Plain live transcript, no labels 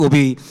We'll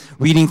be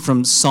reading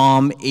from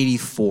Psalm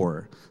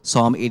 84.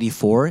 Psalm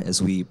 84 as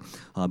we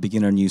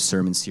begin our new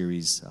sermon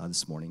series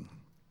this morning.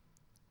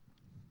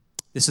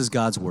 This is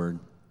God's word.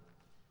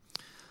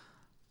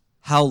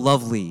 How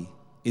lovely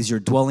is your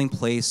dwelling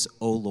place,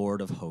 O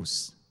Lord of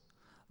hosts.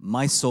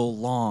 My soul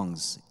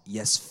longs,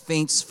 yes,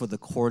 faints for the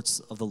courts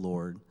of the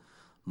Lord.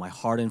 My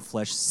heart and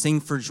flesh sing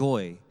for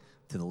joy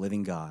to the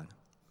living God.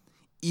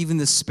 Even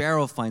the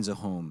sparrow finds a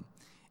home,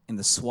 and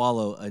the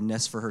swallow a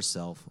nest for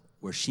herself,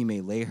 where she may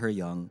lay her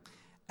young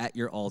at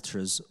your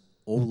altars,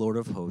 O Lord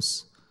of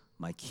hosts,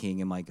 my King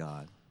and my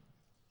God.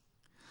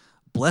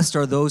 Blessed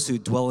are those who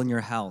dwell in your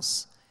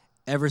house,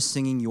 ever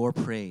singing your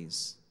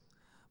praise.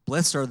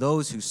 Blessed are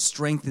those whose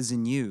strength is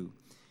in you,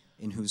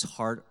 in whose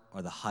heart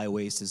are the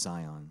highways to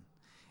Zion.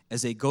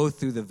 As they go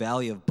through the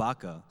valley of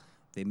Baca,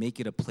 they make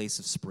it a place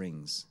of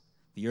springs.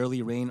 The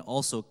early rain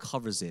also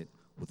covers it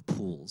with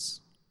pools.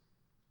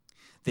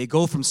 They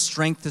go from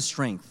strength to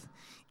strength.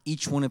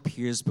 Each one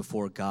appears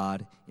before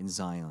God in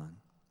Zion.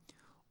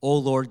 O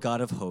Lord God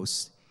of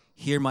hosts,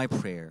 hear my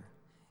prayer.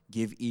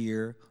 Give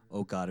ear,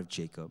 O God of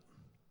Jacob.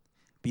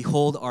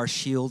 Behold our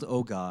shield,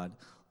 O God.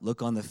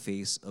 Look on the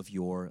face of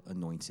your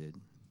anointed.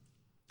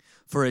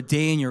 For a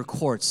day in your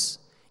courts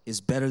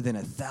is better than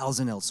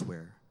 1,000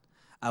 elsewhere.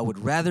 I would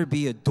rather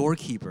be a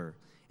doorkeeper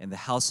in the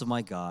house of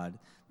my God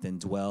than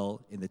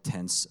dwell in the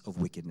tents of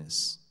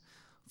wickedness.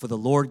 For the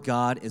Lord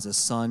God is a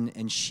sun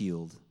and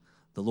shield.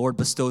 The Lord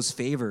bestows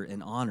favor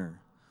and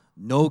honor.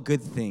 No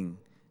good thing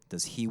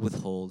does he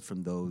withhold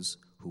from those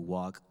who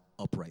walk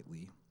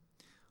uprightly.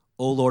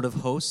 O Lord of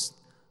hosts,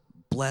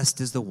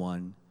 blessed is the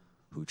one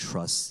who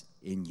trusts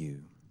in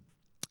you.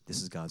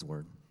 This is God's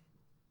word.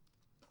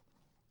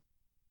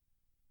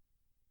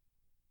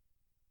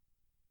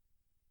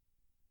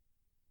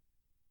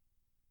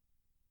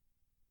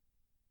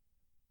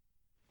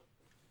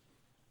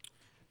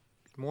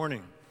 Good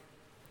morning.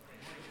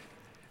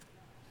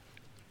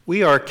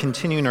 We are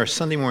continuing our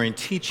Sunday morning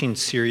teaching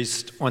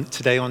series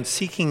today on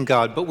seeking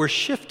God, but we're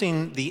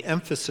shifting the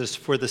emphasis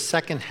for the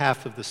second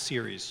half of the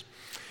series.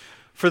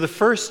 For the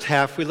first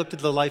half, we looked at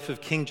the life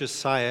of King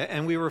Josiah,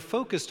 and we were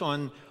focused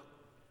on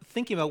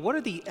thinking about what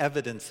are the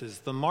evidences,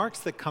 the marks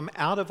that come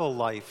out of a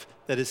life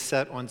that is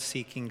set on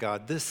seeking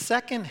God. This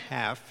second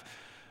half,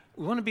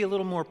 we want to be a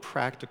little more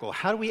practical.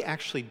 How do we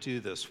actually do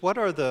this? What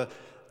are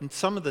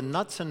some of the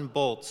nuts and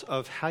bolts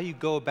of how you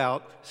go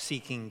about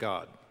seeking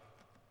God?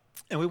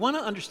 And we want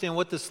to understand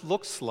what this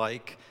looks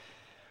like,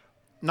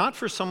 not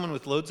for someone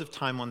with loads of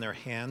time on their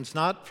hands,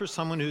 not for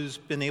someone who's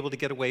been able to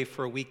get away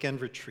for a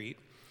weekend retreat,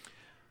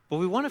 but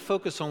we want to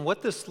focus on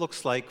what this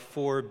looks like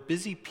for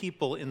busy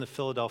people in the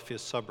Philadelphia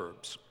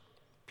suburbs,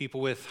 people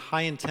with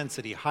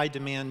high-intensity,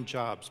 high-demand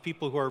jobs,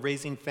 people who are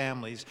raising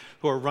families,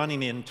 who are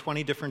running in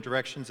 20 different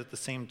directions at the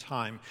same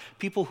time,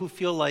 people who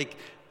feel like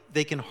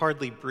they can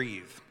hardly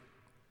breathe.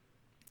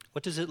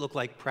 What does it look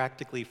like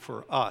practically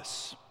for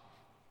us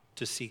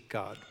to seek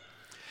God?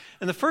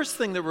 And the first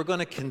thing that we're going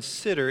to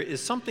consider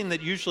is something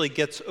that usually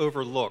gets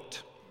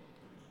overlooked,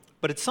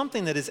 but it's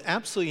something that is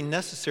absolutely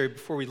necessary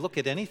before we look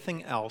at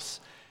anything else,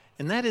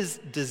 and that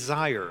is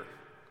desire.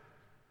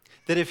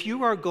 That if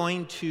you are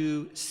going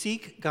to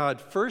seek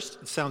God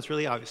first, it sounds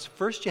really obvious,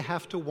 first you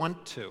have to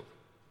want to.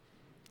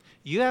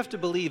 You have to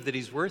believe that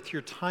he's worth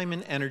your time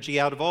and energy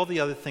out of all the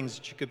other things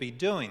that you could be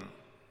doing.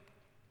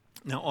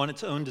 Now, on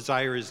its own,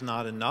 desire is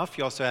not enough.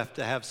 You also have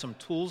to have some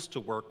tools to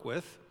work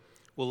with.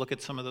 We'll look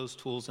at some of those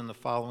tools in the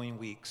following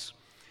weeks.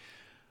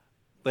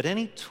 But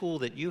any tool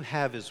that you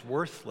have is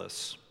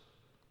worthless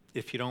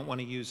if you don't want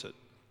to use it.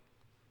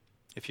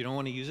 If you don't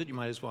want to use it, you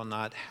might as well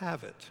not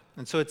have it.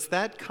 And so it's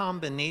that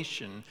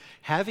combination,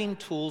 having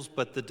tools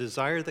but the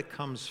desire that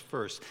comes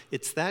first,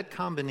 it's that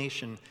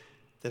combination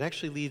that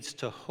actually leads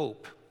to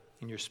hope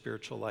in your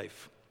spiritual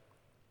life.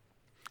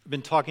 I've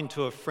been talking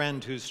to a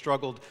friend who's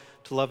struggled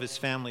to love his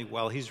family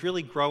well. He's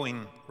really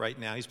growing right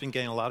now. He's been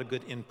getting a lot of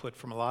good input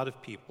from a lot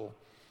of people.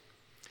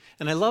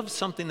 And I love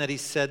something that he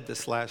said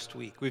this last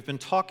week. We've been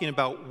talking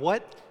about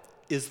what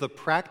is the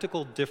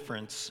practical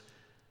difference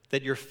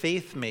that your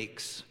faith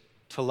makes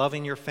to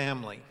loving your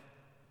family.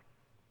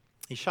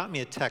 He shot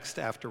me a text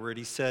afterward.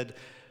 He said,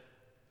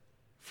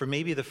 for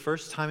maybe the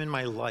first time in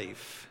my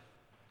life,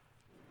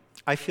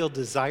 I feel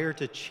desire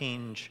to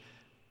change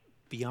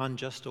beyond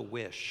just a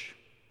wish,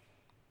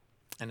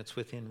 and it's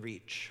within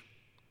reach.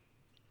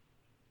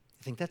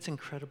 I think that's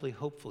incredibly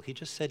hopeful. He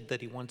just said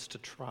that he wants to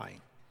try.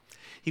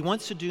 He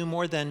wants to do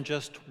more than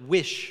just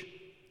wish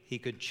he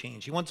could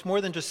change. He wants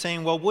more than just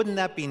saying, well, wouldn't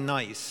that be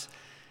nice?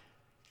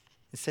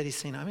 Instead, he's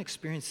saying, I'm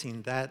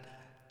experiencing that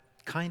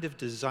kind of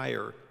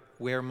desire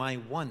where my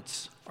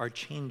wants are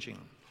changing.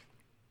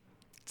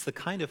 It's the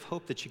kind of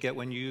hope that you get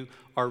when you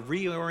are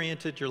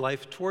reoriented your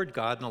life toward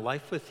God and a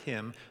life with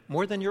him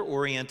more than you're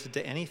oriented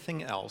to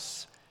anything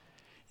else.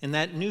 And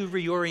that new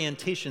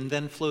reorientation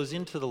then flows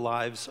into the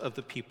lives of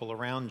the people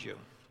around you.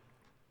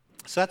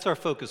 So that's our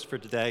focus for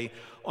today,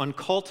 on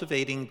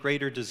cultivating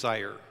greater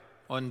desire,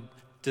 on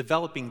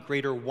developing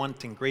greater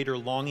wanting, greater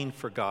longing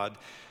for God,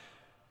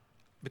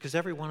 because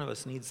every one of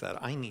us needs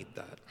that. I need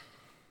that.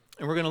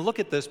 And we're going to look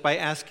at this by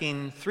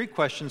asking 3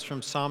 questions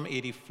from Psalm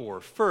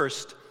 84.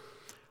 First,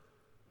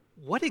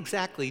 what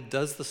exactly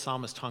does the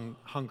psalmist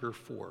hunger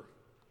for?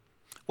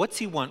 What's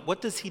he want?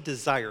 What does he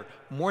desire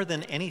more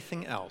than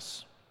anything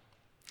else?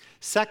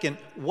 Second,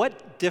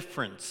 what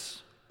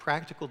difference,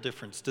 practical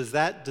difference, does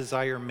that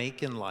desire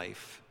make in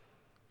life?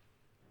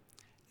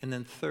 And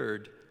then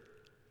third,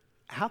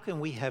 how can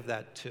we have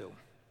that too?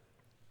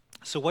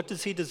 So what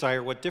does he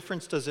desire? What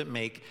difference does it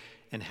make?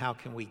 And how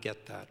can we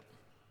get that?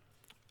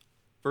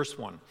 Verse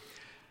 1.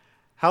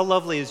 How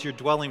lovely is your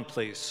dwelling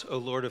place, O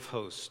Lord of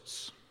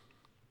hosts.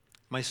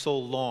 My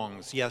soul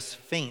longs, yes,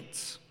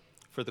 faints,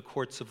 for the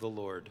courts of the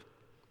Lord.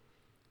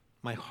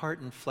 My heart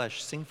and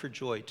flesh sing for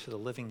joy to the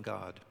living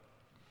God.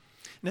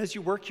 And as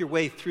you work your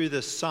way through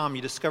this psalm,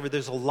 you discover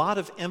there's a lot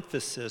of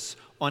emphasis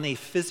on a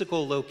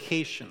physical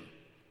location.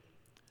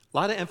 A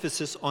lot of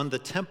emphasis on the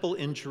temple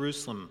in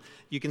Jerusalem.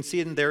 You can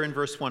see it there in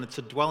verse 1. It's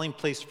a dwelling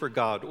place for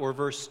God. Or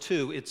verse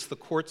 2, it's the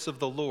courts of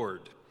the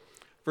Lord.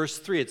 Verse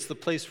 3, it's the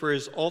place where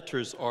his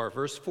altars are.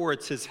 Verse 4,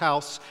 it's his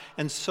house,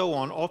 and so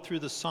on, all through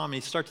the psalm. And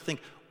you start to think,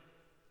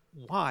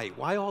 why?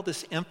 Why all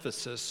this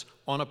emphasis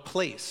on a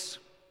place?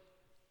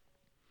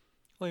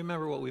 Well,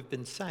 remember what we've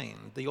been saying.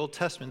 The Old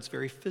Testament's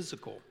very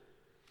physical.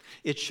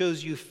 It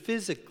shows you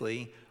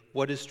physically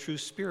what is true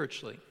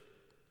spiritually.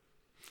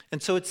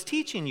 And so it's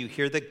teaching you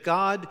here that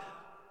God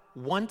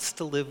wants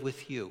to live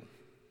with you.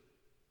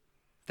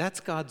 That's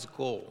God's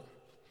goal.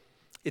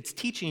 It's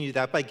teaching you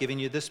that by giving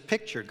you this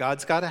picture.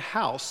 God's got a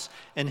house,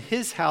 and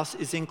his house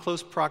is in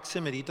close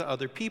proximity to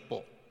other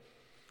people.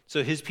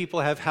 So his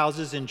people have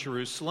houses in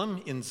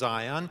Jerusalem, in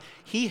Zion.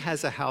 He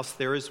has a house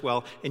there as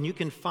well, and you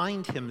can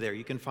find him there.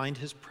 You can find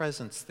his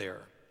presence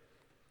there.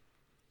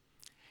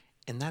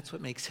 And that's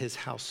what makes his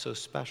house so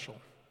special.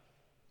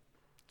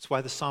 It's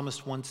why the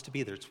psalmist wants to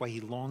be there. It's why he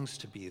longs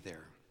to be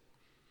there.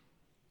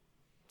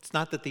 It's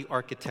not that the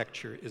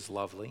architecture is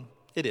lovely.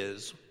 It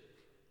is.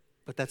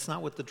 But that's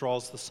not what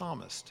draws the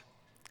psalmist.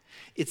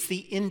 It's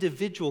the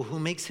individual who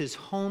makes his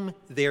home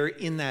there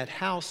in that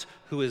house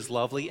who is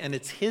lovely, and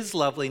it's his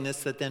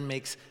loveliness that then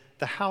makes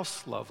the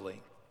house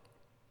lovely.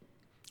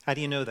 How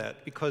do you know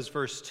that? Because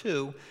verse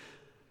 2,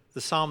 the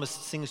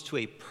psalmist sings to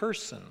a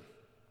person,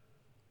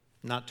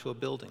 not to a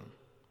building.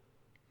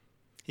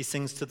 He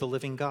sings to the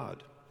living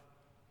God.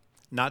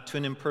 Not to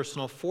an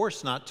impersonal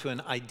force, not to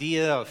an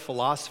idea, a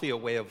philosophy, a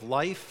way of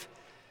life.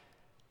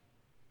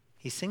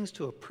 He sings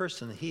to a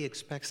person that he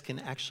expects can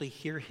actually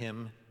hear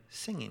him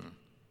singing.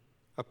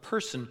 A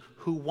person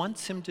who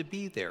wants him to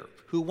be there,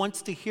 who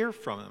wants to hear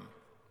from him.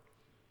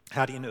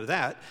 How do you know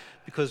that?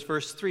 Because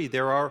verse 3,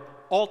 there are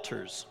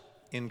altars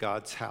in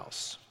God's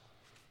house.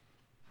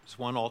 There's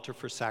one altar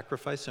for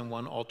sacrifice and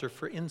one altar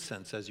for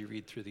incense as you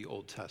read through the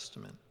Old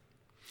Testament.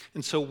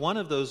 And so one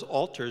of those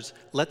altars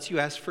lets you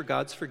ask for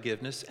God's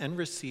forgiveness and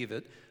receive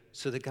it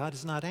so that God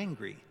is not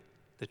angry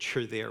that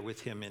you're there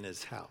with him in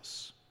his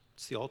house.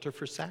 It's the altar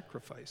for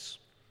sacrifice.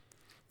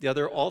 The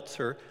other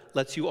altar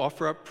lets you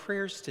offer up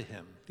prayers to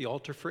him, the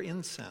altar for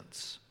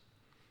incense.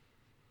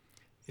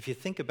 If you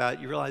think about it,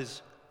 you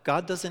realize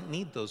God doesn't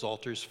need those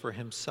altars for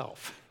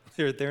himself.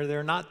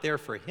 They're not there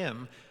for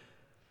him.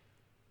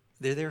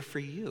 They're there for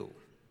you,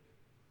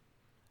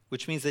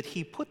 which means that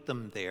he put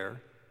them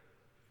there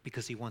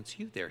because he wants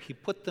you there. He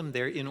put them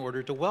there in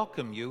order to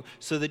welcome you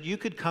so that you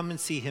could come and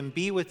see him,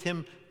 be with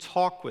him,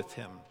 talk with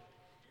him,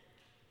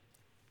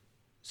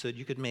 so that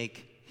you could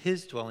make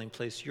his dwelling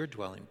place your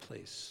dwelling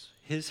place,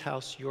 his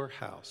house your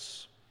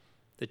house,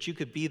 that you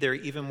could be there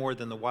even more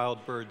than the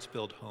wild birds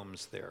build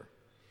homes there.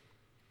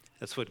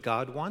 That's what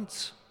God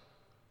wants,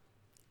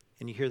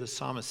 and you hear the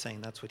psalmist saying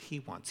that's what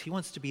he wants. He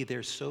wants to be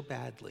there so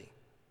badly,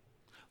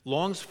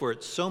 longs for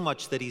it so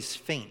much that he's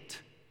faint.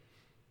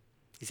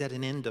 He's at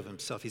an end of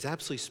himself. He's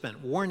absolutely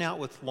spent, worn out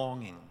with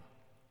longing.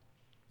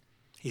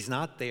 He's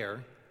not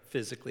there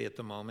physically at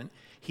the moment.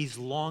 He's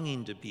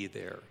longing to be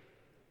there,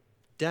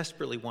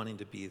 desperately wanting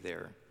to be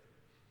there.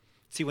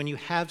 See, when you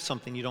have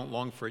something, you don't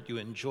long for it, you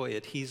enjoy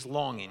it. He's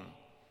longing.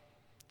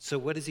 So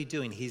what is he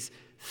doing? He's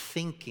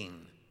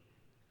thinking,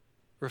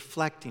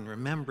 reflecting,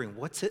 remembering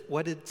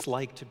what it's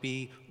like to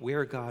be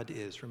where God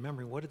is,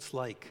 remembering what it's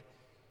like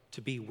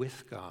to be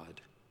with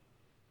God.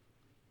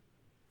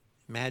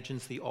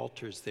 Imagines the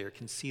altars there,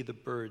 can see the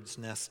birds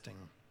nesting.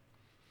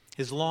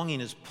 His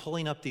longing is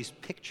pulling up these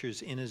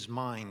pictures in his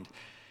mind.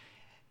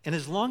 And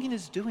his longing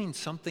is doing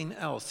something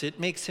else.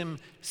 It makes him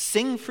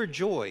sing for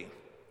joy.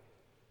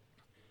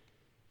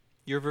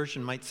 Your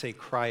version might say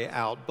cry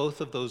out.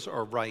 Both of those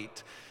are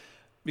right.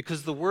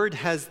 Because the word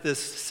has this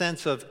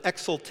sense of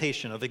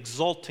exultation, of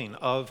exulting,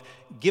 of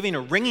giving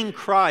a ringing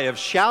cry, of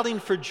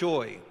shouting for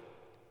joy.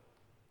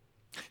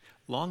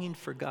 Longing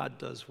for God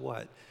does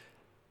what?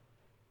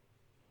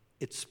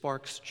 It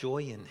sparks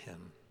joy in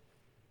him.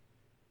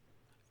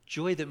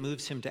 Joy that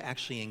moves him to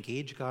actually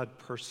engage God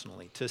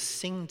personally, to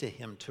sing to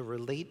him, to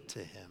relate to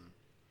him.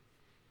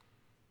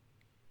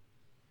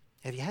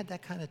 Have you had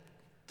that kind of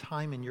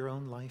time in your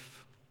own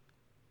life?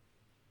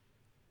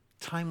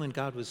 Time when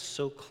God was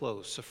so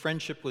close, a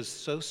friendship was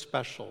so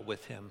special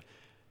with him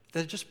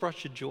that it just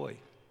brought you joy.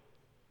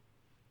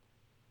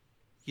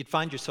 You'd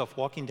find yourself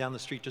walking down the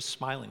street just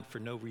smiling for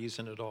no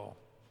reason at all,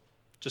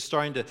 just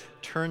starting to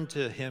turn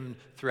to him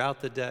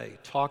throughout the day,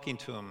 talking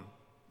to him,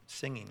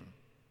 singing.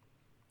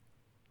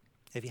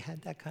 Have you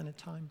had that kind of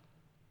time?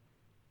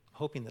 I'm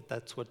hoping that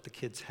that's what the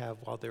kids have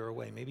while they're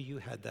away. Maybe you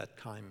had that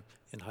time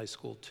in high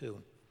school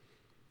too,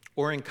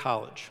 or in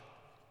college,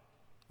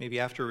 maybe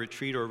after a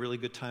retreat or a really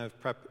good time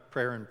of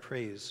prayer and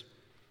praise.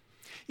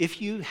 If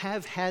you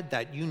have had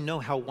that, you know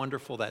how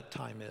wonderful that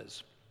time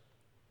is.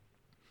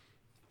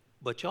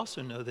 But you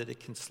also know that it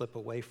can slip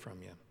away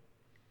from you,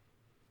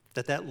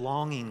 that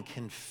longing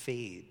can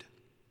fade,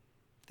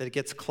 that it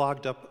gets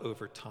clogged up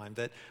over time,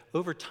 that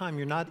over time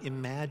you're not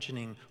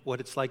imagining what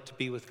it's like to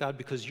be with God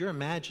because you're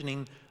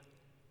imagining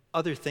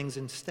other things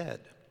instead.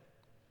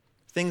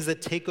 Things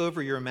that take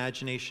over your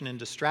imagination and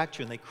distract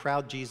you, and they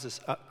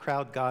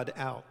crowd God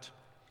out.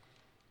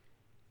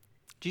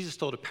 Jesus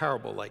told a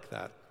parable like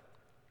that.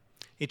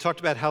 He talked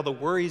about how the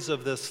worries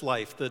of this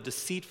life, the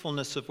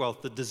deceitfulness of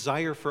wealth, the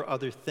desire for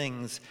other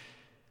things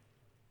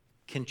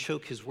can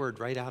choke his word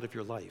right out of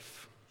your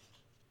life.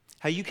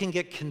 How you can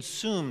get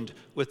consumed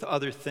with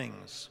other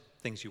things,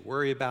 things you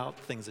worry about,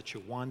 things that you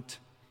want.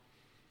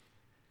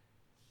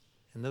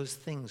 And those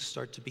things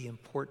start to be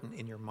important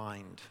in your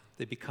mind.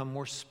 They become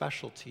more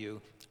special to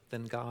you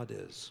than God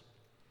is.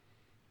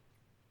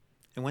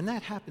 And when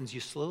that happens, you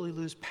slowly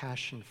lose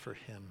passion for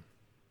him.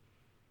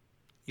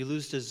 You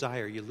lose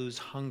desire, you lose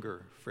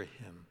hunger for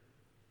him.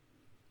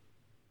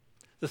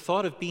 The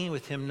thought of being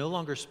with him no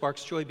longer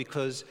sparks joy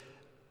because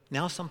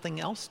now something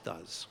else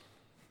does.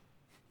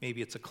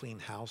 Maybe it's a clean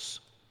house,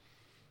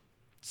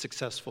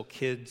 successful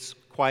kids,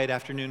 quiet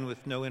afternoon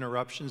with no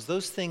interruptions.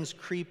 Those things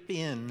creep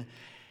in,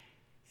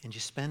 and you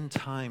spend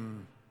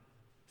time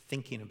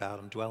thinking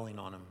about them, dwelling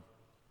on them,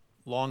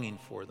 longing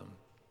for them.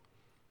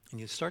 And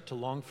you start to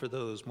long for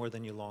those more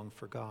than you long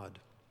for God.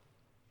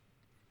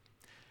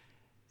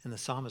 And the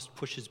psalmist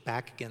pushes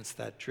back against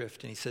that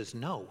drift, and he says,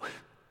 no.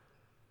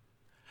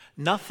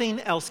 Nothing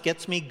else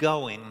gets me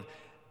going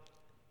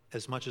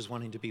as much as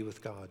wanting to be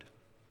with God.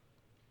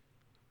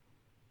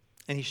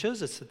 And he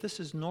shows us that this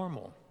is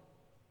normal.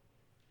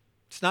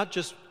 It's not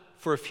just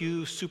for a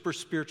few super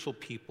spiritual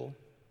people,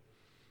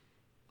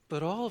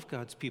 but all of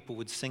God's people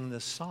would sing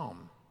this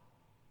psalm.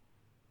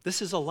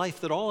 This is a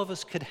life that all of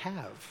us could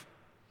have,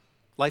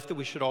 life that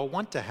we should all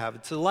want to have.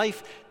 It's a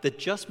life that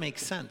just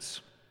makes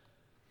sense.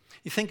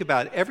 You think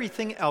about it,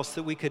 everything else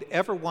that we could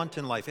ever want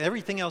in life,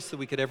 everything else that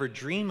we could ever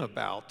dream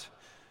about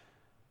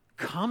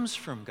comes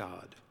from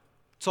God.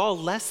 It's all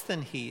less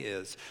than he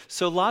is.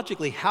 So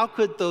logically, how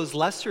could those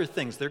lesser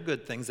things, they're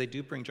good things, they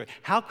do bring joy,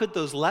 how could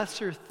those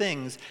lesser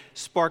things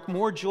spark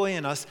more joy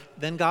in us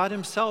than God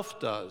himself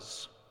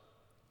does?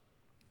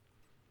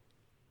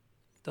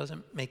 It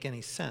doesn't make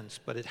any sense,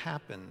 but it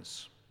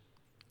happens.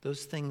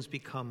 Those things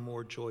become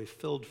more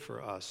joy-filled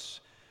for us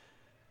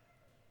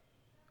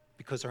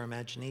because our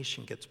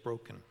imagination gets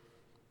broken.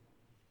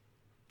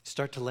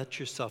 Start to let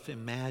yourself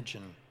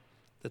imagine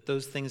that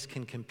those things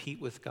can compete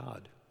with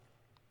God.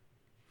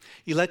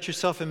 You let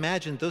yourself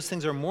imagine those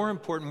things are more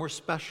important, more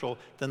special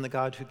than the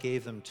God who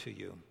gave them to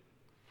you.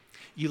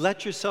 You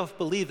let yourself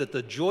believe that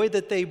the joy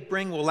that they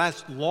bring will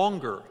last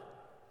longer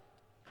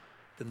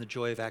than the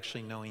joy of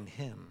actually knowing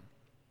him.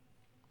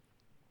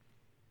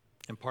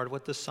 And part of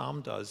what the psalm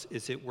does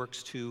is it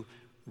works to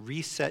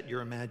reset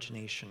your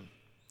imagination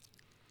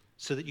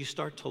so that you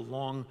start to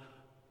long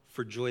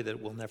for joy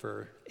that will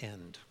never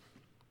end.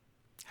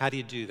 How do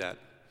you do that?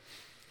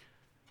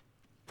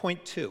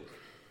 Point 2.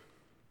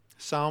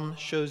 Psalm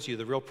shows you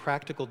the real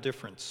practical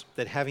difference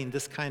that having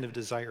this kind of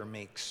desire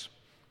makes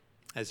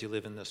as you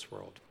live in this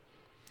world.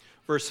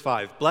 Verse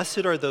 5,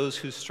 blessed are those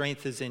whose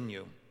strength is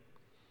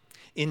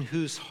in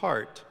whose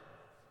heart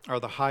are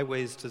the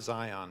highways to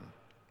Zion.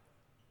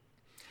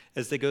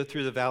 As they go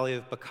through the valley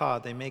of Baca,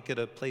 they make it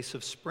a place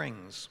of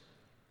springs.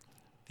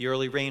 The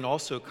early rain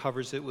also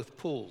covers it with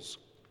pools.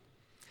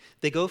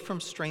 They go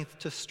from strength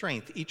to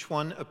strength. Each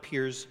one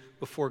appears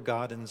before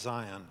God in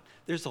Zion.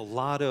 There's a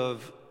lot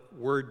of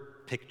word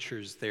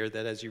pictures there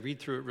that as you read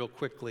through it real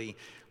quickly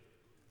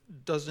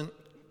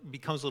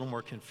becomes a little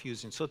more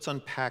confusing. So let's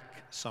unpack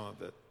some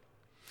of it.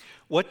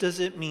 What does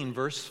it mean,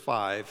 verse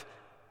 5,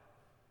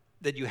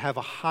 that you have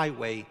a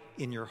highway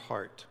in your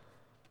heart?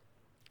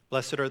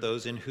 Blessed are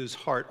those in whose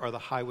heart are the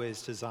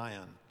highways to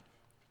Zion.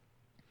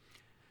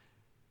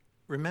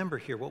 Remember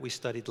here what we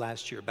studied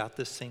last year about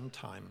this same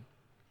time,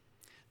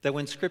 that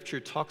when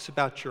Scripture talks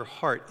about your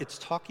heart, it's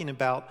talking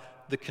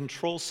about the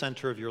control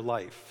center of your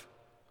life.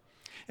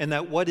 And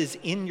that what is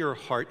in your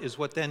heart is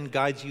what then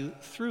guides you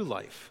through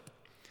life.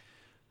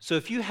 So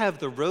if you have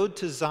the road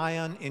to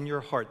Zion in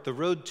your heart, the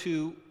road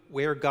to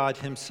where God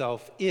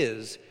himself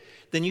is,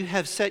 then you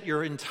have set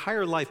your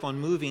entire life on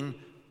moving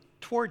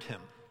toward him.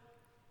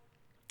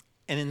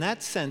 And in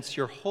that sense,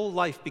 your whole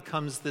life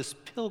becomes this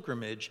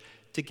pilgrimage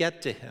to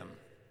get to him.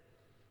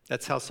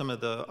 That's how some of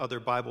the other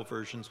Bible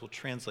versions will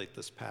translate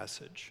this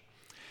passage.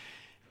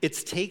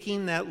 It's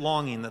taking that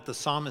longing that the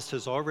psalmist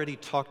has already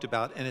talked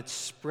about and it's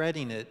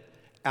spreading it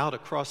out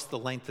across the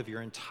length of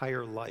your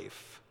entire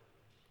life.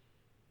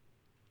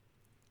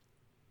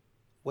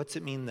 What's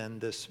it mean then,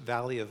 this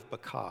valley of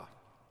Baca?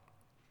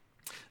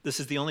 This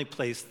is the only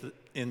place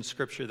in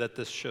Scripture that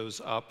this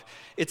shows up.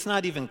 It's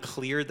not even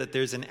clear that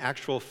there's an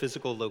actual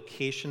physical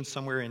location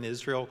somewhere in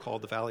Israel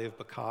called the Valley of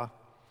Baca.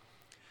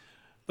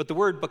 But the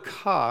word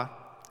Baca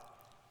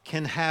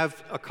can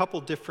have a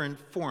couple different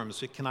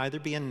forms. It can either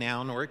be a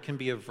noun or it can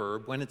be a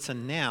verb. When it's a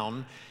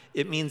noun,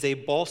 it means a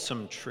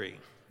balsam tree.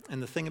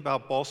 And the thing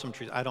about balsam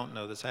trees, I don't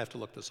know this, I have to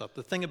look this up.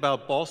 The thing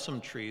about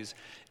balsam trees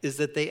is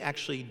that they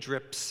actually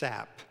drip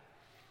sap.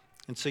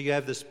 And so you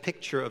have this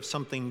picture of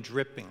something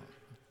dripping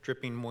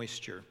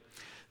moisture.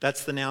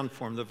 That's the noun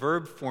form. The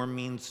verb form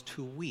means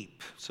to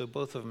weep. So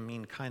both of them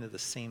mean kind of the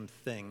same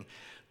thing.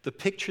 The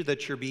picture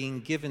that you're being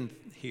given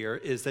here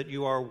is that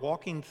you are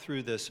walking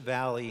through this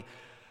valley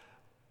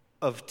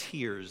of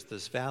tears,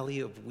 this valley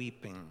of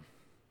weeping,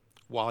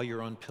 while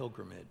you're on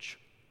pilgrimage.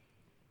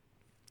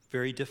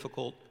 Very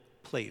difficult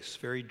place,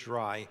 very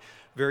dry,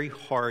 very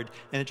hard,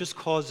 and it just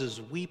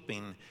causes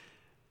weeping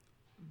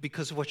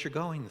because of what you're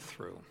going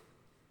through.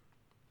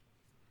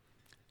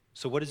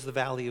 So what is the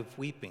valley of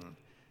weeping?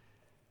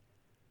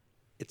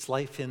 It's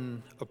life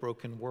in a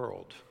broken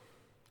world,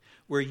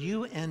 where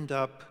you end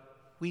up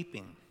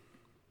weeping,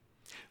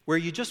 where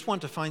you just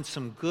want to find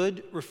some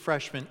good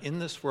refreshment in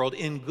this world,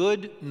 in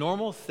good,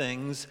 normal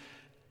things,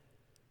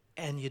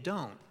 and you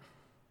don't.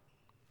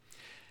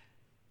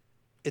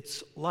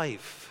 It's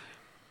life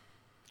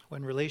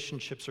when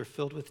relationships are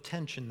filled with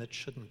tension that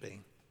shouldn't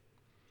be.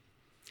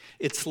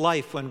 It's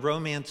life when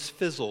romance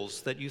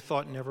fizzles that you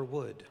thought never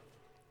would.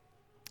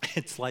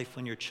 It's life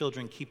when your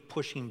children keep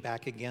pushing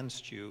back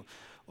against you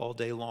all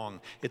day long.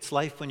 It's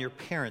life when your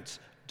parents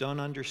don't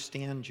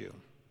understand you.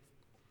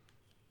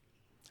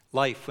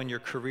 Life when your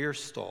career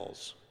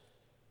stalls.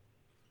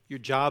 Your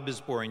job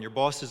is boring, your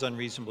boss is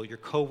unreasonable, your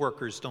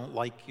coworkers don't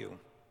like you.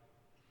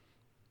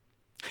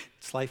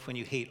 It's life when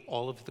you hate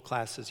all of the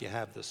classes you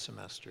have this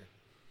semester.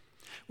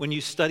 When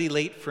you study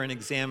late for an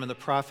exam and the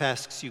prof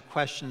asks you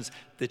questions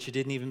that you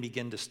didn't even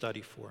begin to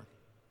study for.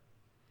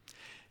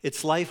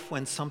 It's life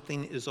when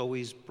something is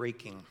always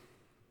breaking.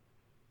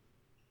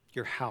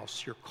 Your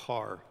house, your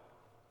car,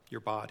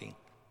 your body.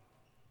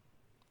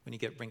 When you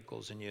get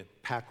wrinkles and you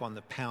pack on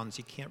the pounds,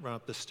 you can't run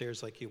up the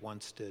stairs like you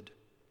once did.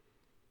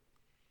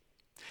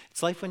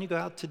 It's life when you go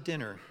out to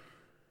dinner,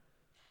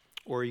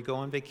 or you go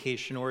on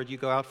vacation, or you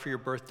go out for your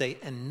birthday,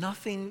 and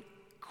nothing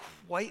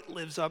quite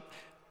lives up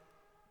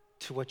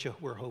to what you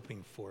were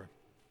hoping for.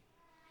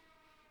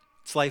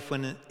 It's life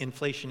when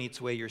inflation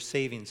eats away your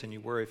savings and you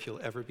worry if you'll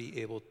ever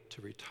be able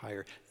to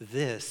retire.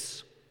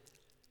 This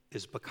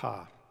is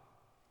Baca,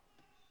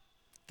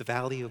 the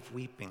valley of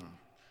weeping.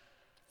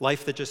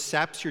 Life that just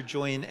saps your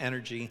joy and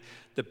energy,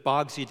 that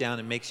bogs you down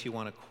and makes you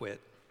want to quit.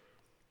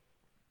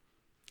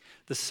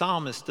 The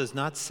psalmist does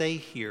not say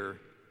here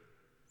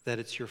that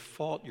it's your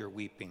fault you're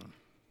weeping.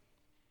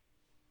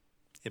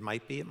 It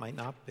might be, it might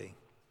not be.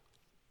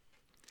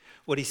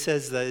 What he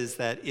says is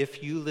that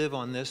if you live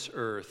on this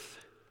earth,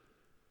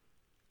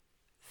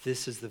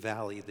 this is the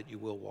valley that you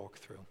will walk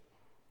through.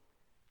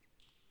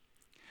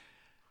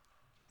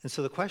 And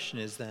so the question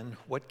is then,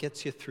 what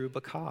gets you through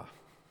Baca?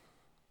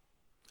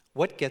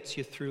 What gets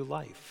you through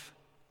life?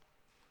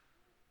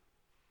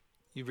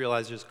 You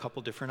realize there's a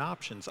couple different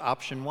options.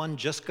 Option one,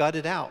 just gut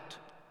it out.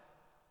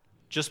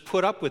 Just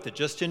put up with it,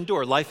 just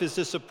endure. Life is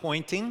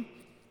disappointing.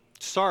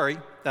 Sorry,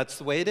 that's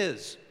the way it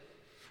is.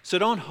 So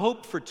don't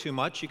hope for too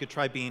much. You could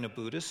try being a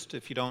Buddhist.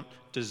 If you don't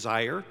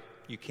desire,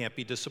 you can't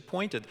be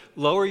disappointed.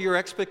 Lower your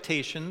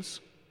expectations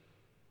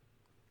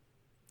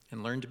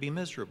and learn to be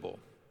miserable.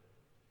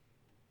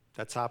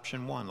 That's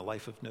option one, a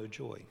life of no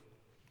joy.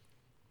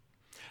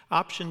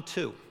 Option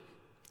two,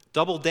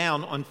 double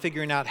down on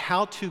figuring out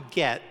how to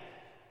get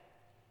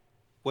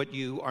what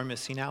you are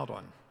missing out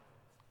on.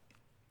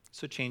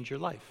 So change your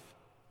life.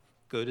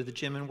 Go to the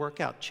gym and work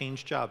out.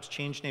 Change jobs,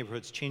 change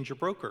neighborhoods, change your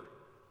broker.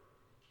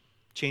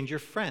 Change your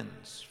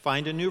friends.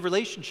 Find a new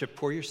relationship.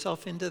 Pour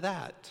yourself into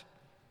that.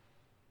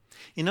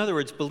 In other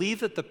words,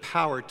 believe that the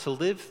power to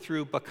live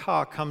through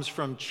Baca comes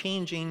from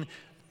changing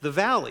the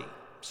valley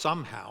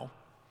somehow.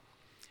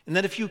 And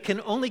that if you can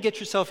only get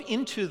yourself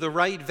into the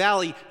right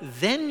valley,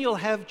 then you'll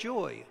have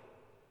joy.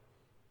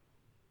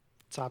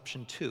 It's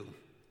option two.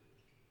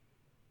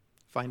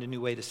 Find a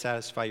new way to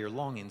satisfy your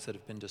longings that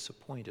have been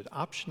disappointed.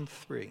 Option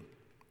three.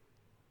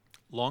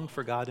 Long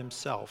for God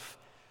himself,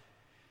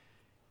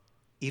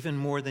 even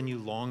more than you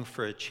long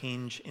for a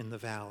change in the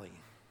valley.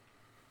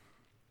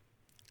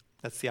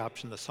 That's the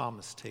option the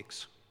psalmist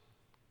takes.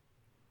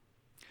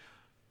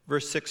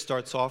 Verse 6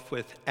 starts off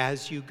with,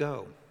 as you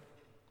go.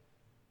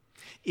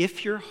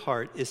 If your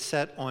heart is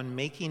set on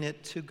making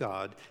it to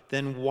God,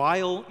 then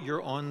while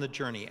you're on the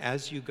journey,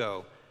 as you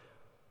go,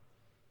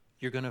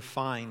 you're going to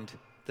find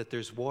that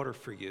there's water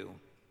for you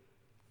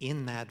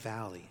in that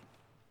valley.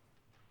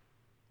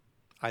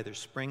 Either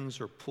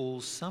springs or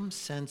pools, some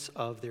sense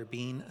of there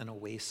being an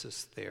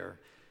oasis there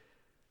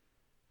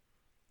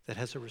that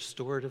has a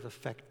restorative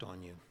effect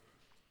on you.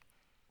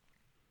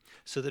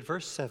 So that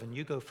verse 7,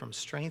 you go from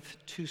strength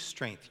to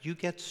strength. You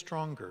get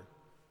stronger.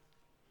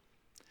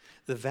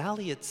 The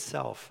valley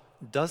itself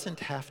doesn't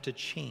have to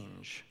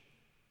change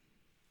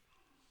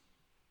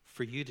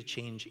for you to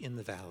change in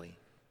the valley.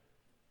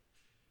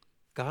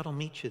 God will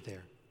meet you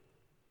there.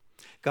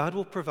 God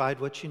will provide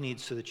what you need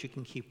so that you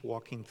can keep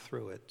walking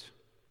through it.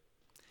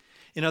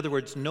 In other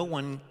words, no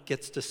one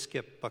gets to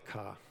skip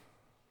Bakah.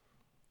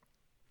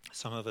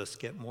 Some of us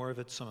get more of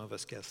it, some of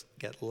us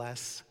get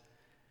less,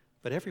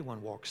 but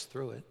everyone walks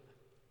through it.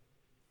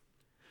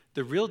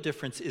 The real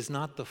difference is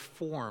not the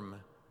form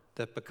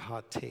that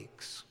Bakah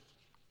takes.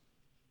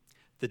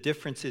 The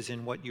difference is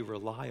in what you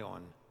rely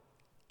on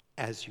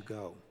as you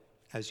go,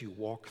 as you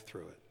walk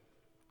through it.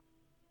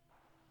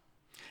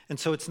 And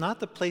so it's not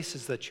the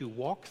places that you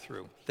walk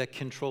through that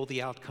control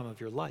the outcome of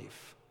your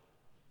life.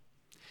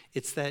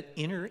 It's that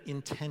inner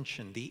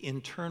intention, the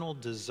internal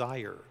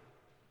desire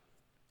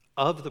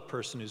of the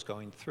person who's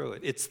going through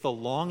it. It's the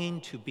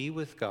longing to be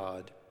with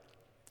God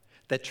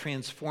that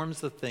transforms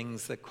the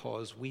things that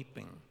cause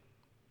weeping.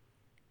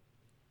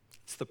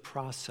 It's the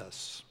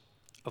process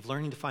of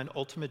learning to find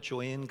ultimate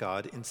joy in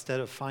God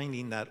instead of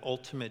finding that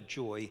ultimate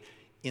joy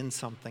in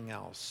something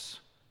else.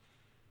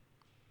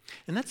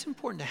 And that's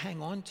important to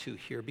hang on to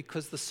here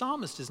because the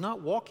psalmist is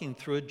not walking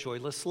through a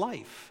joyless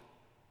life.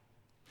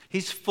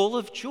 He's full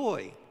of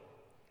joy.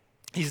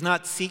 He's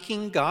not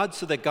seeking God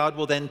so that God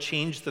will then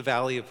change the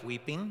valley of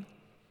weeping.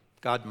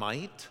 God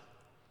might,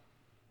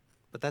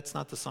 but that's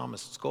not the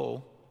psalmist's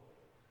goal.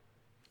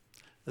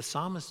 The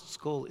psalmist's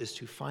goal is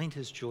to find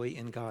his joy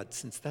in God,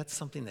 since that's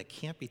something that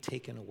can't be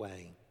taken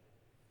away.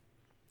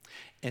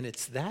 And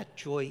it's that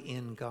joy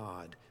in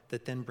God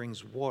that then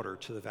brings water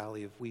to the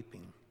valley of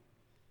weeping.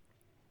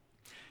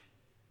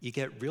 You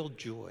get real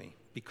joy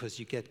because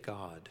you get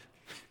God,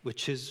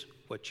 which is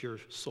what your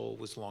soul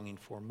was longing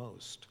for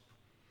most.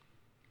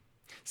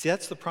 See,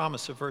 that's the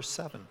promise of verse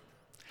 7.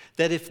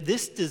 That if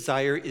this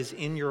desire is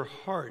in your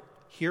heart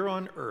here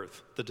on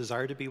earth, the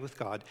desire to be with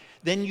God,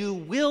 then you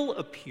will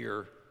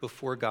appear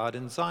before God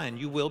in Zion.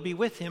 You will be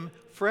with him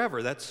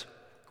forever. That's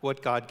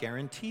what God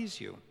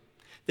guarantees you.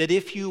 That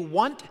if you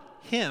want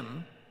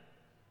him,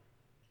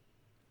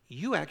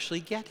 you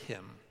actually get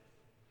him.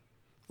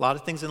 A lot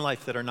of things in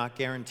life that are not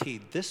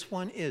guaranteed. This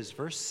one is,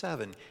 verse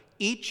 7,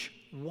 each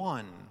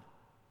one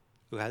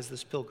who has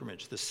this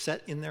pilgrimage, this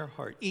set in their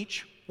heart,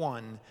 each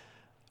one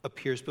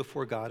appears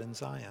before God in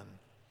Zion.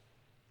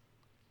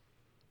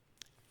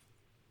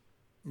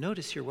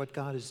 Notice here what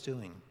God is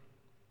doing.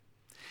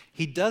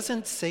 He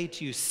doesn't say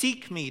to you,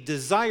 seek me,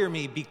 desire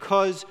me,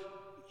 because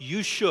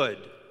you should.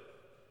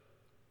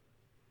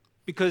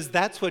 Because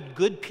that's what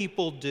good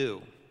people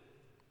do.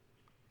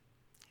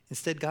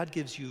 Instead, God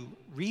gives you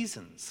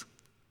reasons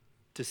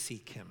to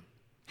seek him.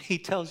 He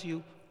tells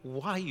you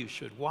why you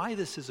should, why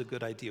this is a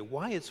good idea,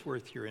 why it's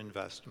worth your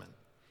investment.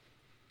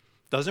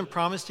 Doesn't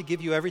promise to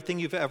give you everything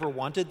you've ever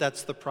wanted.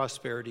 That's the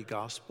prosperity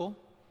gospel.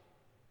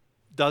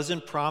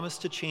 Doesn't promise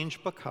to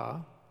change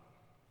Bakah.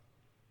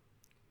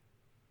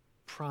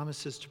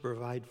 Promises to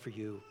provide for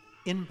you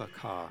in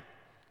Bakah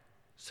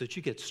so that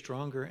you get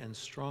stronger and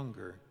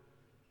stronger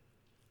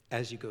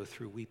as you go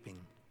through weeping.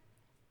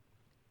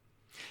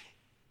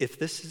 If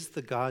this is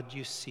the God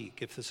you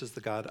seek, if this is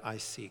the God I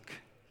seek,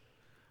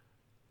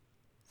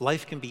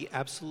 life can be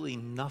absolutely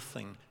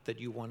nothing that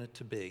you want it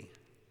to be,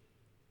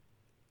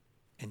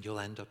 and you'll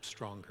end up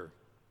stronger,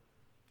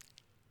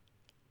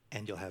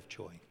 and you'll have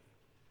joy.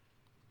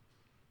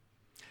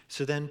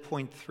 So then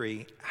point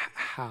 3,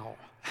 how?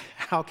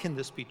 How can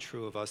this be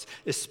true of us,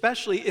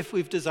 especially if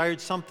we've desired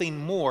something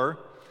more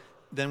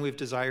than we've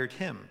desired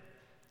him?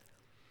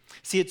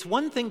 See, it's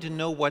one thing to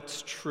know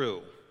what's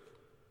true,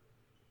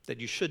 that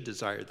you should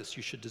desire this,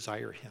 you should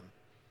desire him.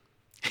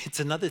 It's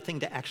another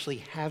thing to actually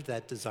have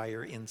that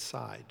desire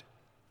inside.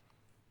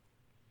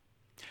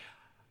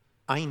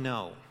 I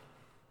know,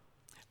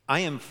 I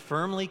am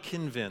firmly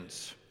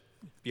convinced,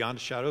 beyond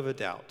a shadow of a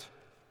doubt,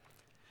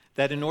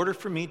 that in order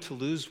for me to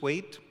lose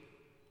weight,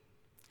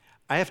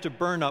 I have to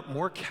burn up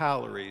more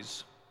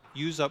calories,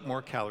 use up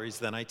more calories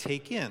than I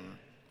take in.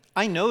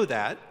 I know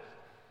that.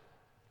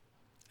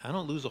 I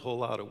don't lose a whole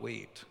lot of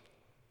weight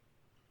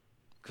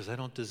because I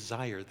don't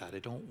desire that. I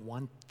don't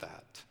want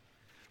that.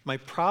 My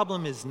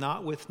problem is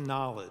not with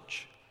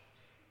knowledge.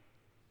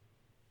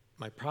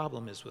 My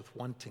problem is with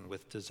wanting,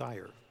 with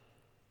desire.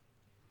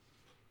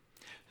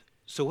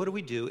 So what do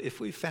we do if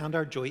we found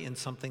our joy in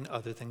something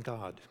other than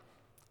God?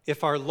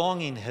 If our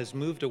longing has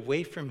moved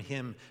away from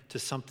him to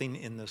something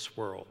in this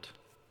world?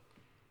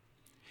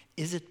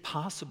 Is it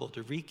possible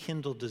to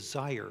rekindle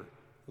desire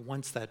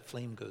once that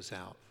flame goes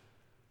out?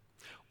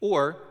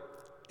 Or,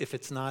 if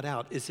it's not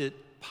out, is it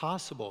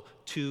possible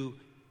to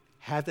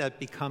have that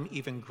become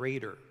even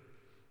greater?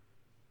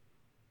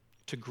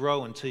 To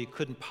grow until you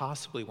couldn't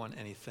possibly want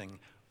anything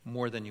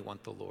more than you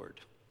want the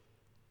Lord?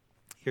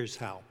 Here's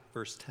how,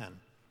 verse 10.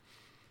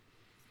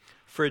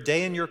 For a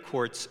day in your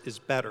courts is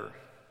better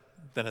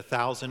than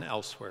 1,000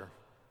 elsewhere.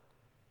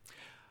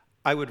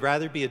 I would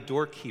rather be a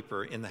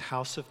doorkeeper in the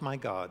house of my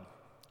God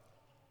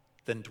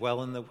than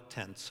dwell in the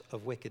tents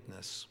of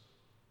wickedness.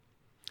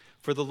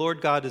 For the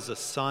Lord God is a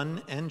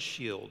sun and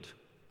shield.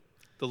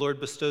 The Lord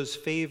bestows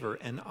favor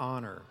and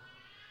honor.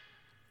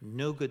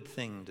 No good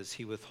thing does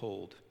he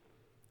withhold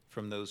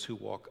from those who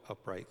walk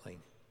uprightly.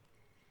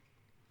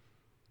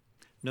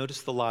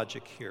 Notice the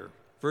logic here.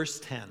 Verse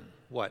 10,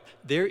 what?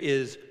 There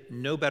is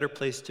no better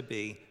place to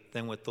be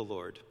than with the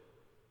Lord.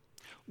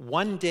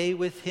 One day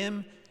with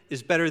him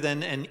is better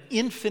than an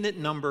infinite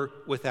number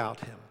without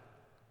him.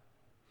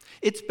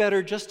 It's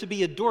better just to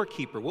be a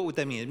doorkeeper. What would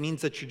that mean? It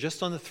means that you're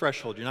just on the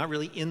threshold. You're not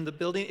really in the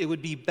building. It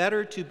would be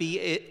better to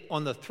be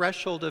on the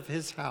threshold of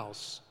his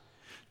house,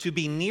 to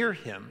be near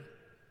him,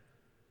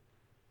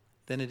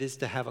 than it is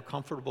to have a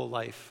comfortable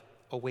life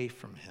away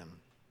from him.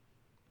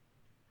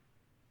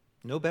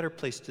 No better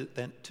place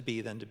to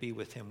be than to be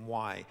with him.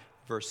 Why?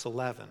 Verse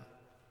 11.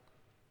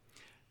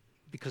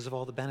 Because of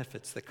all the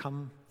benefits that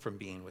come from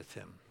being with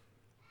him.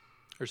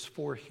 There's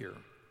 4 here.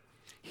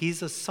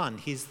 He's a son.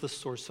 He's the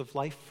source of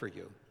life for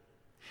you.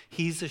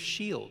 He's a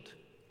shield.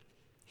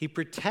 He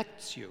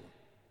protects you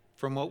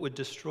from what would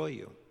destroy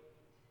you.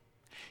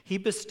 He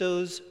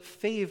bestows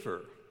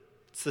favor.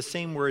 It's the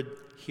same word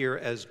here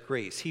as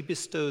grace. He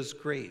bestows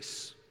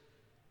grace.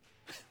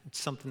 It's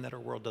something that our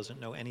world doesn't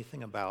know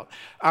anything about.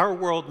 Our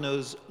world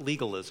knows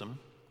legalism.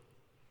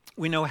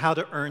 We know how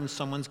to earn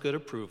someone's good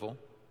approval.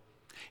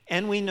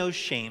 And we know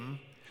shame.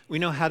 We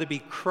know how to be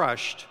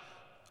crushed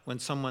when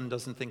someone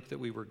doesn't think that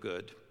we were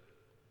good.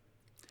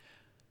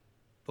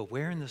 But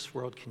where in this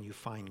world can you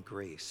find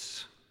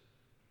grace?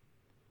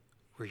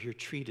 Where you're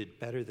treated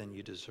better than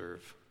you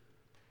deserve.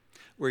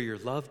 Where you're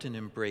loved and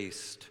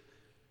embraced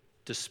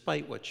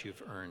despite what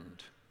you've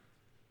earned.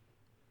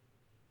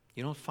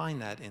 You don't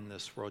find that in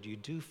this world. You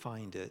do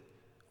find it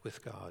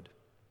with God.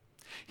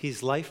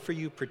 He's life for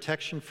you,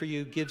 protection for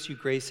you, gives you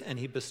grace, and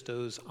he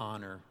bestows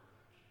honor,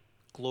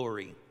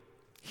 glory.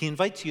 He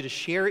invites you to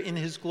share in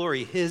his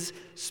glory, his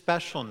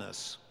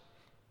specialness.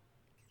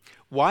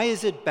 Why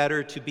is it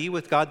better to be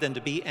with God than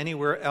to be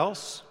anywhere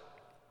else?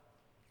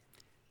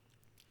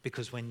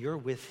 Because when you're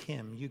with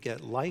him, you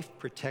get life,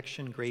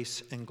 protection,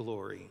 grace, and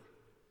glory.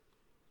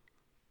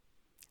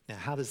 Now,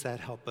 how does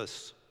that help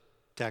us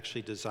to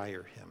actually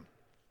desire him?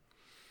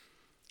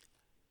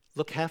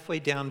 Look halfway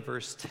down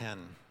verse 10.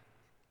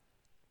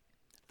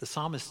 The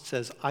psalmist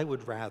says, I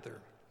would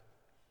rather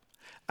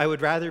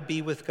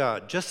be with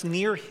God, just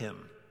near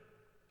him.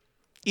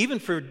 Even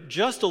for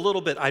just a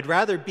little bit, I'd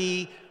rather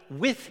be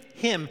with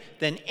him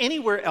than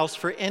anywhere else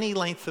for any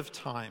length of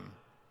time.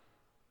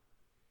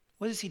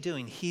 What is he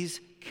doing? He's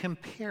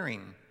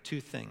comparing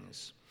 2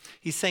 things.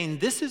 He's saying,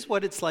 this is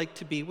what it's like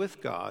to be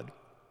with God,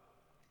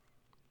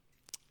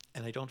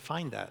 and I don't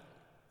find that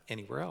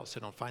anywhere else. I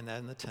don't find that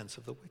in the tents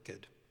of the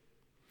wicked.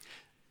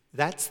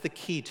 That's the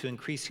key to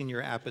increasing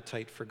your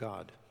appetite for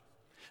God.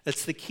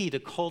 That's the key to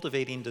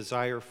cultivating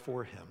desire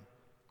for him.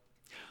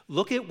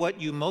 Look at what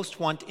you most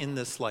want in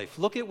this life.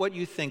 Look at what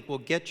you think will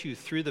get you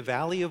through the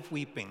valley of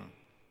weeping.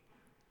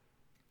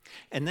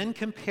 And then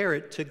compare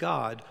it to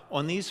God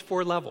on these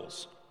 4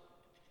 levels.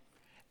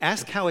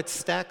 Ask how it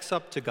stacks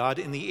up to God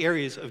in the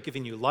areas of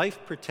giving you life,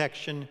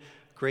 protection,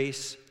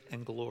 grace,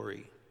 and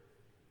glory.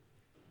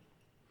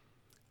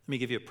 Let me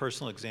give you a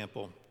personal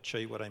example, show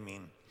you what I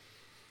mean.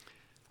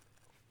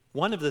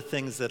 One of the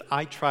things that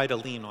I try to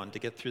lean on to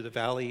get through the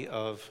valley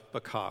of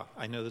Baca,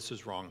 I know this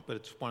is wrong, but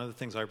it's one of the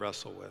things I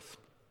wrestle with,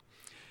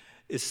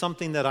 is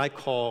something that I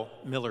call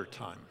Miller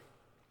time.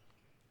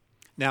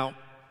 Now,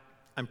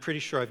 I'm pretty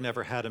sure I've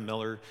never had a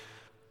Miller.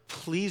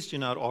 Please do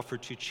not offer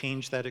to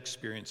change that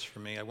experience for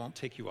me. I won't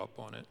take you up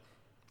on it.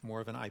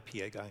 More of an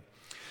IPA guy.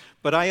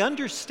 But I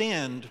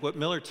understand what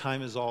Miller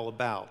time is all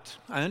about.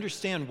 I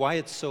understand why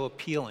it's so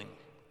appealing.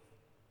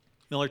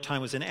 Miller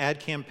time was an ad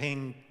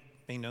campaign,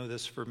 you may know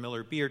this, for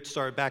Miller Beer. It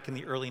started back in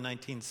the early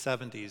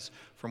 1970s,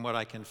 from what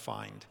I can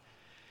find.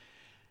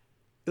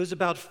 It was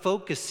about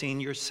focusing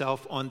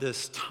yourself on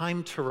this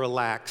time to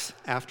relax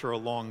after a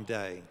long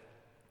day.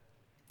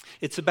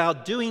 It's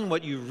about doing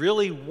what you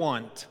really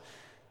want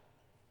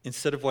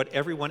instead of what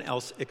everyone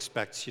else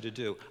expects you to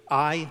do.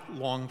 I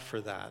long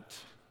for that.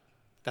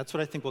 That's what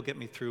I think will get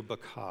me through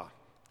Baca.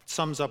 It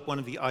sums up one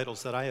of the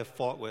idols that I have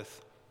fought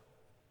with,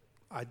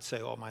 I'd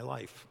say, all my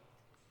life.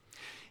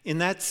 In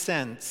that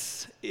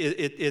sense,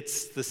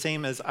 it's the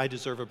same as I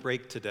deserve a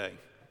break today.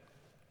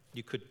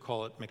 You could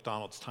call it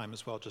McDonald's time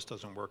as well, it just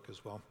doesn't work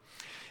as well.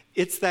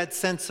 It's that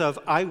sense of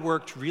I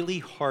worked really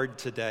hard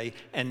today,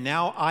 and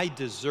now I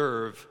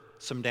deserve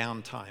some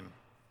downtime.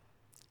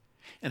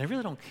 And I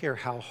really don't care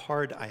how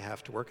hard I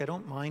have to work. I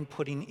don't mind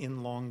putting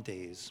in long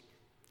days.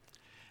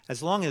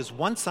 As long as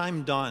once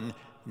I'm done,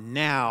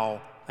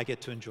 now I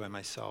get to enjoy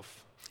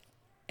myself.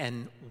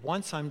 And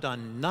once I'm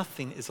done,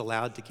 nothing is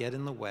allowed to get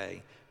in the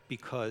way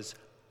because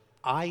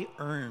I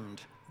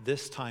earned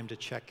this time to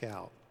check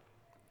out.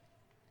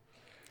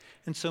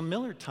 And so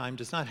Miller time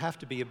does not have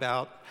to be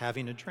about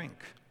having a drink.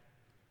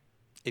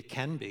 It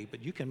can be,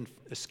 but you can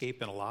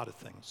escape in a lot of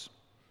things.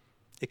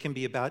 It can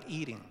be about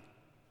eating,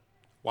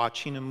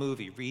 watching a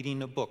movie,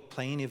 reading a book,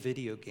 playing a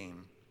video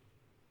game.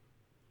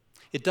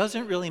 It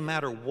doesn't really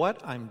matter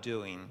what I'm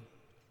doing.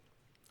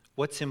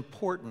 What's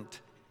important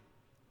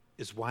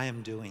is why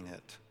I'm doing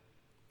it.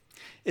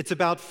 It's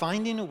about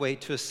finding a way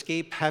to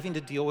escape having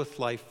to deal with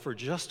life for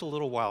just a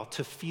little while,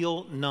 to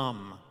feel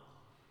numb,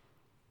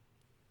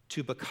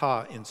 to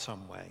baka in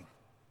some way.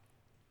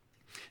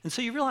 And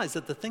so you realize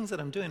that the things that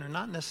I'm doing are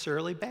not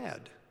necessarily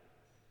bad.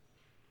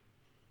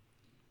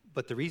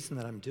 But the reason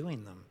that I'm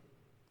doing them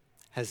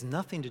has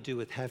nothing to do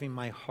with having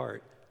my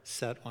heart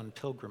set on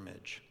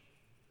pilgrimage.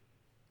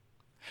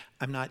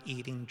 I'm not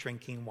eating,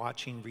 drinking,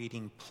 watching,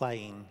 reading,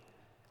 playing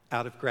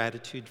out of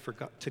gratitude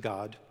to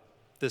God,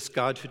 this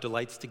God who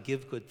delights to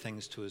give good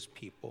things to his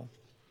people.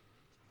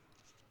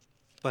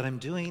 But I'm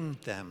doing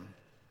them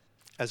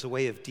as a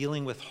way of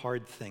dealing with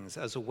hard things,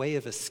 as a way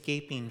of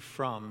escaping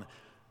from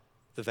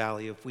the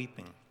valley of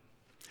weeping.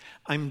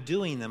 I'm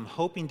doing them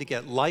hoping to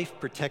get life,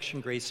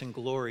 protection, grace, and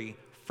glory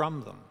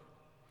from them.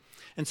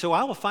 And so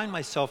I will find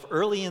myself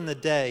early in the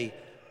day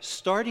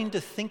starting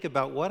to think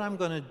about what I'm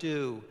going to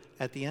do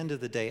at the end of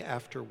the day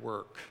after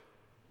work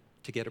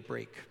to get a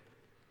break.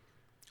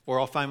 Or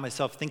I'll find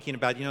myself thinking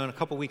about, in a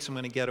couple weeks I'm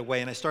going to get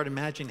away, and I start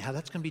imagining how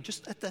that's going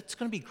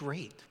to be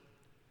great.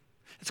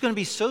 It's going to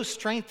be so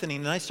strengthening,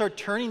 and I start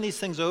turning these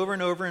things over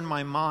and over in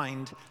my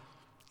mind,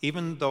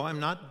 even though I'm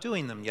not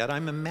doing them yet.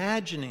 I'm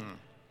imagining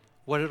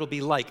what it'll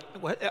be like.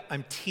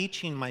 I'm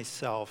teaching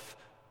myself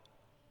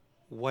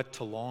what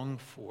to long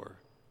for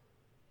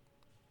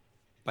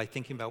by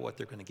thinking about what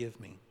they're going to give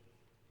me.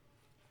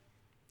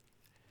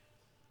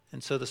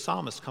 And so the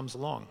psalmist comes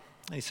along,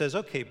 and he says,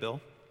 okay, Bill,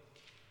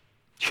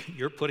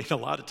 you're putting a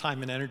lot of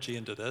time and energy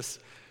into this,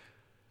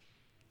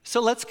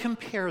 so let's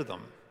compare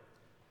them.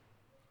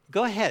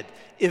 Go ahead,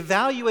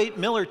 evaluate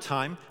Miller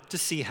time to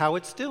see how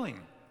it's doing,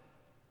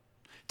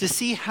 to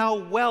see how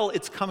well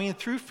it's coming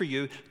through for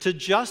you to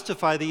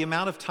justify the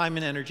amount of time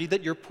and energy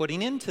that you're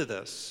putting into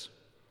this.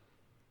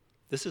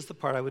 This is the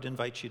part I would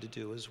invite you to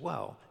do as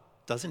well.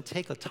 It doesn't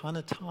take a ton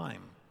of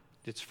time.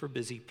 It's for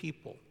busy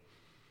people.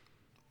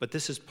 But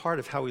this is part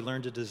of how we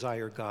learn to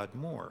desire God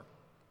more.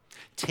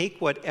 Take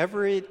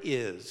whatever it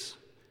is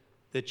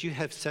that you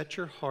have set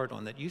your heart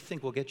on that you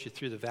think will get you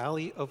through the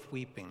valley of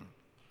weeping,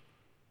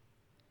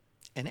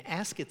 and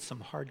ask it some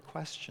hard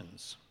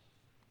questions.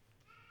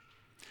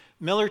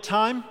 Miller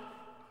time,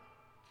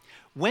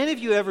 when have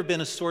you ever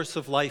been a source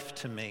of life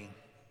to me?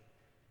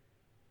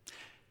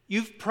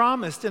 You've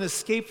promised an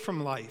escape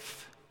from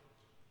life,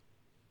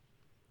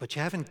 but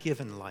you haven't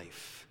given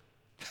life.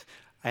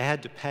 I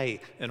had to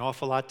pay an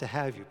awful lot to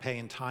have you, pay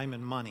in time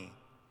and money.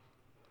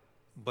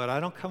 But I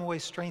don't come away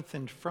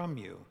strengthened from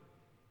you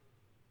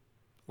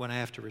when I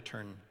have to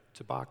return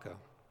to Baka.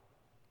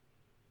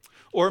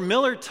 Or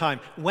Miller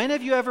time, when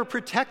have you ever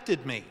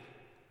protected me?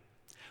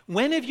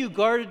 When have you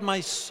guarded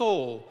my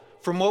soul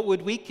from what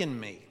would weaken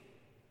me?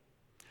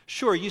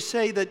 Sure, you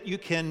say that you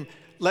can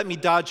let me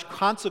dodge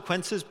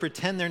consequences,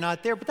 pretend they're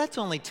not there, but that's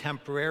only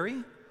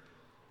temporary.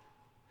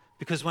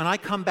 Because when I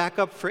come back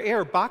up for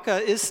air, Baka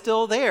is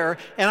still there,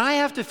 and I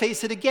have to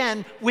face it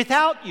again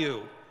without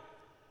you,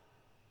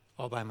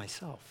 all by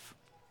myself.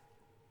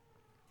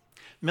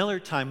 Miller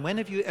time, when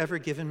have you ever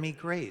given me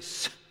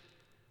grace?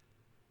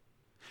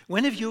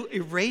 When have you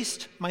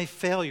erased my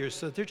failures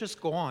so that they're just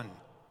gone?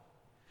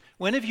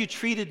 When have you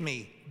treated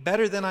me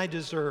better than I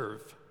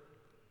deserve?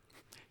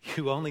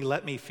 You only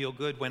let me feel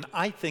good when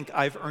I think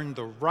I've earned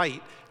the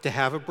right to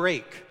have a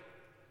break.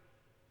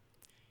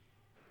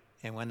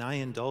 And when I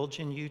indulge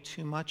in you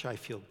too much, I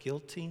feel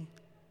guilty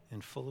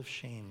and full of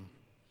shame.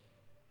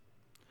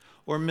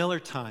 Or Miller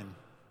time,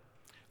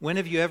 when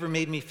have you ever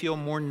made me feel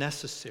more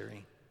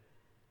necessary,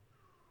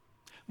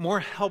 more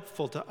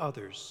helpful to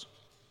others,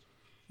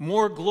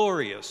 more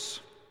glorious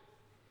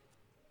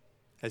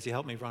as you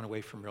help me run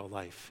away from real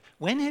life?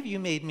 When have you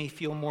made me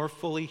feel more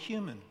fully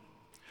human,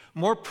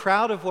 more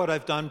proud of what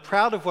I've done,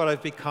 proud of what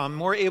I've become,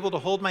 more able to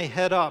hold my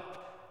head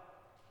up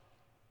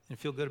and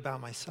feel good about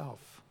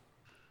myself?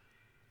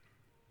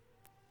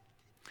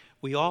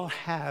 We all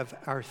have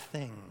our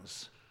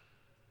things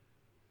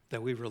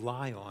that we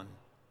rely on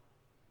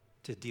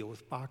to deal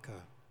with Baka.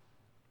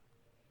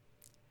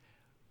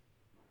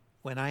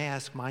 When I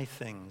ask my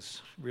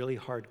things really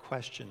hard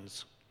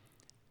questions,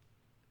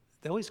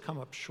 they always come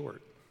up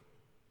short.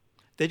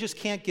 They just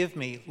can't give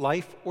me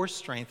life or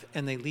strength,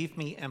 and they leave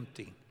me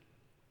empty.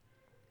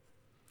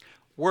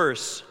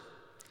 Worse,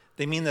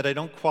 they mean that I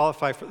don't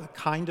qualify for the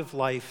kind of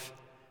life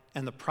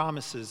and the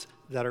promises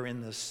that are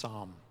in this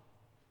psalm.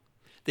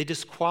 They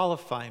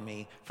disqualify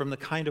me from the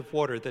kind of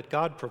water that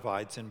God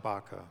provides in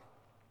Baka.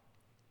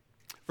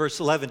 Verse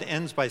 11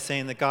 ends by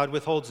saying that God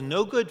withholds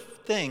no good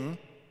thing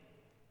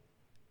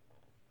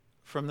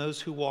from those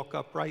who walk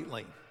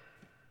uprightly.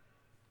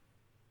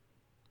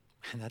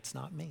 And that's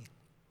not me.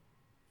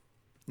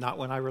 Not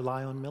when I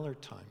rely on Miller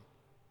time,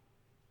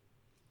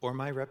 or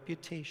my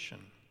reputation,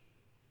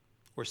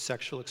 or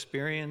sexual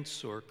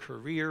experience, or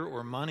career,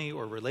 or money,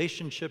 or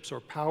relationships,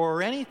 or power,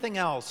 or anything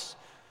else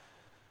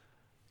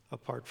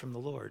apart from the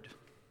Lord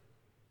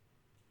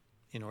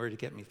in order to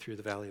get me through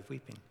the valley of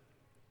weeping.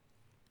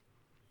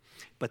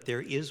 But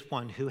there is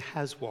one who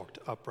has walked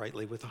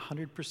uprightly with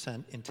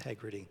 100%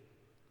 integrity.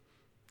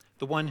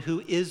 The one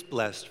who is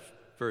blessed,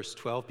 verse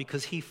 12,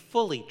 because he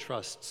fully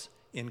trusts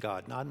in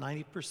God. Not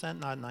 90%,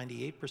 not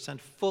 98%,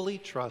 fully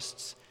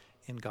trusts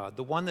in God.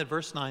 The one that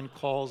verse 9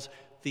 calls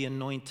the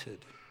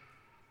anointed.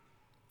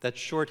 That's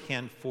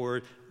shorthand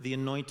for the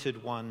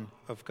anointed one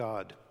of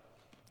God.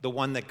 The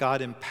one that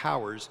God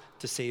empowers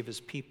to save his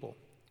people.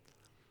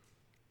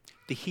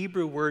 The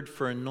Hebrew word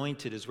for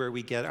anointed is where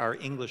we get our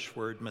English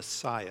word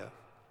Messiah,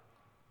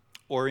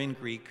 or in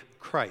Greek,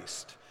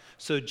 Christ.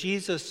 So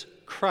Jesus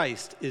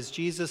Christ is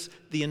Jesus,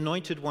 the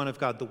anointed one of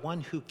God, the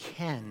one who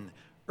can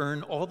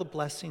earn all the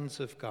blessings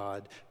of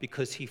God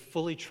because he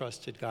fully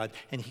trusted God,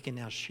 and he can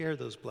now share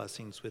those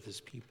blessings with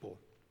his people.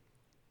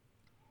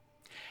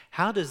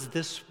 How does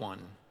this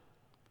one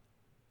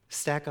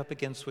stack up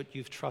against what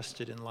you've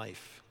trusted in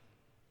life?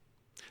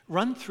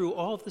 Run through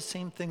all of the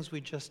same things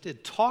we just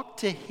did. Talk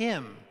to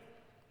him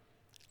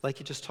like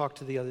you just talked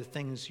to the other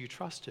things you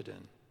trusted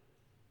in.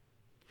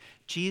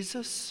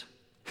 Jesus,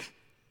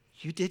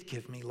 you did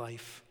give me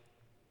life.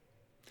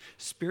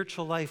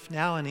 Spiritual life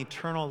now and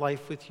eternal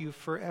life with you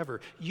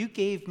forever. You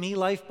gave me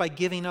life by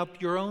giving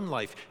up your own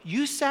life.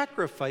 You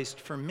sacrificed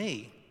for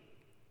me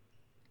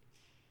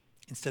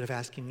instead of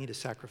asking me to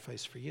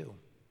sacrifice for you.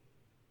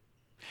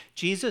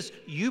 Jesus,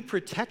 you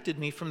protected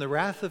me from the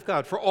wrath of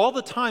God. For all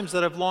the times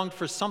that I've longed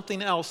for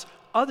something else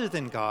other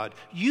than God,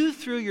 you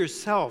threw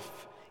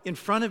yourself in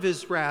front of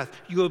his wrath.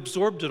 You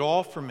absorbed it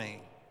all for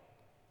me.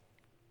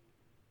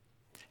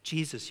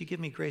 Jesus, you give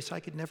me grace I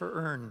could never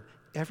earn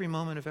every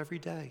moment of every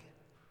day.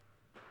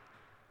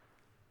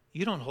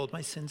 You don't hold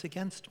my sins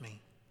against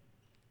me.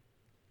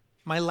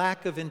 My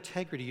lack of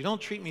integrity, you don't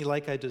treat me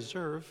like I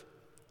deserve.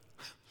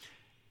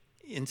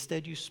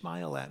 Instead, you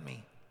smile at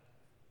me.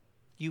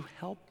 You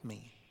help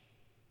me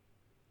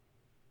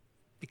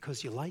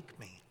because you like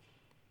me.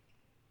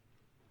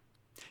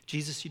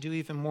 Jesus, you do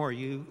even more.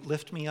 You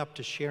lift me up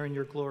to share in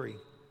your glory.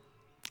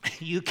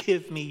 You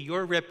give me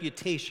your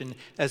reputation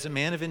as a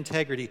man of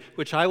integrity,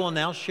 which I will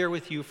now share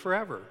with you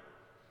forever,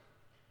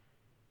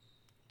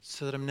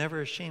 so that I'm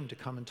never ashamed to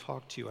come and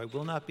talk to you. I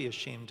will not be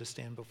ashamed to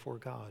stand before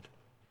God.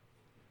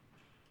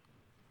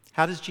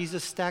 How does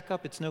Jesus stack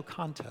up? It's no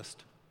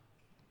contest.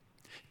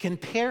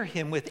 Compare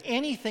him with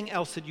anything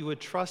else that you would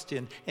trust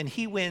in, and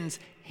he wins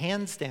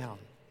hands down.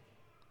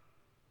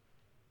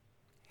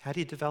 How do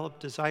you develop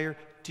desire?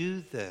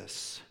 Do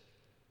this.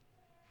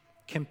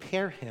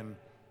 Compare him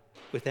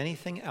with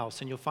anything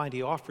else, and you'll find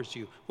he offers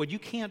you what you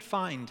can't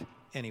find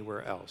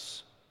anywhere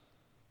else.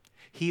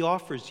 He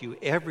offers you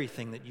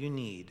everything that you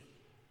need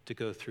to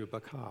go through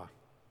Bakah.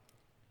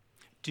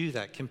 Do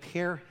that.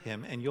 Compare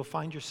him, and you'll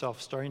find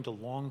yourself starting to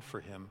long for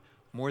him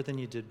more than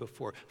you did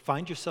before.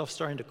 Find yourself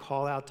starting to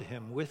call out to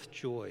him with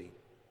joy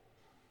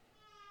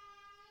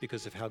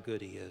because of how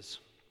good he is.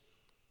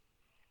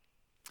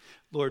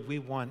 Lord, we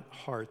want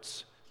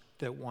hearts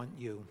that want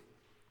you.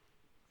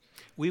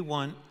 We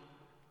want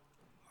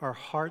our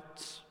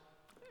hearts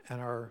and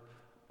our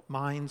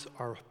minds,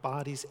 our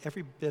bodies,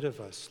 every bit of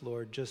us,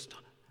 Lord, just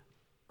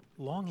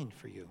longing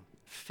for you,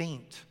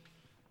 faint,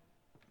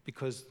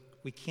 because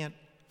we can't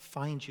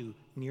find you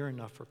near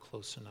enough or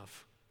close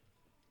enough.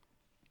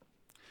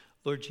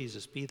 Lord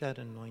Jesus, be that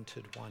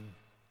anointed one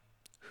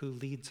who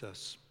leads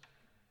us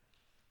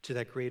to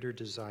that greater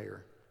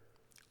desire.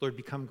 Lord,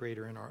 become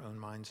greater in our own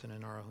minds and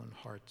in our own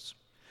hearts.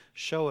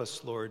 Show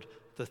us, Lord,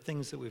 the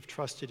things that we've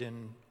trusted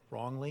in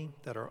wrongly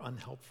that are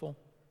unhelpful.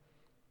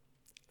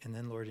 And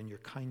then, Lord, in your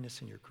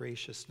kindness and your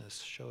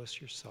graciousness, show us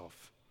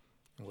yourself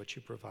and what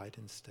you provide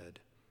instead.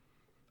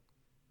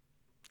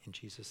 In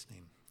Jesus'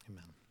 name,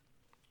 amen.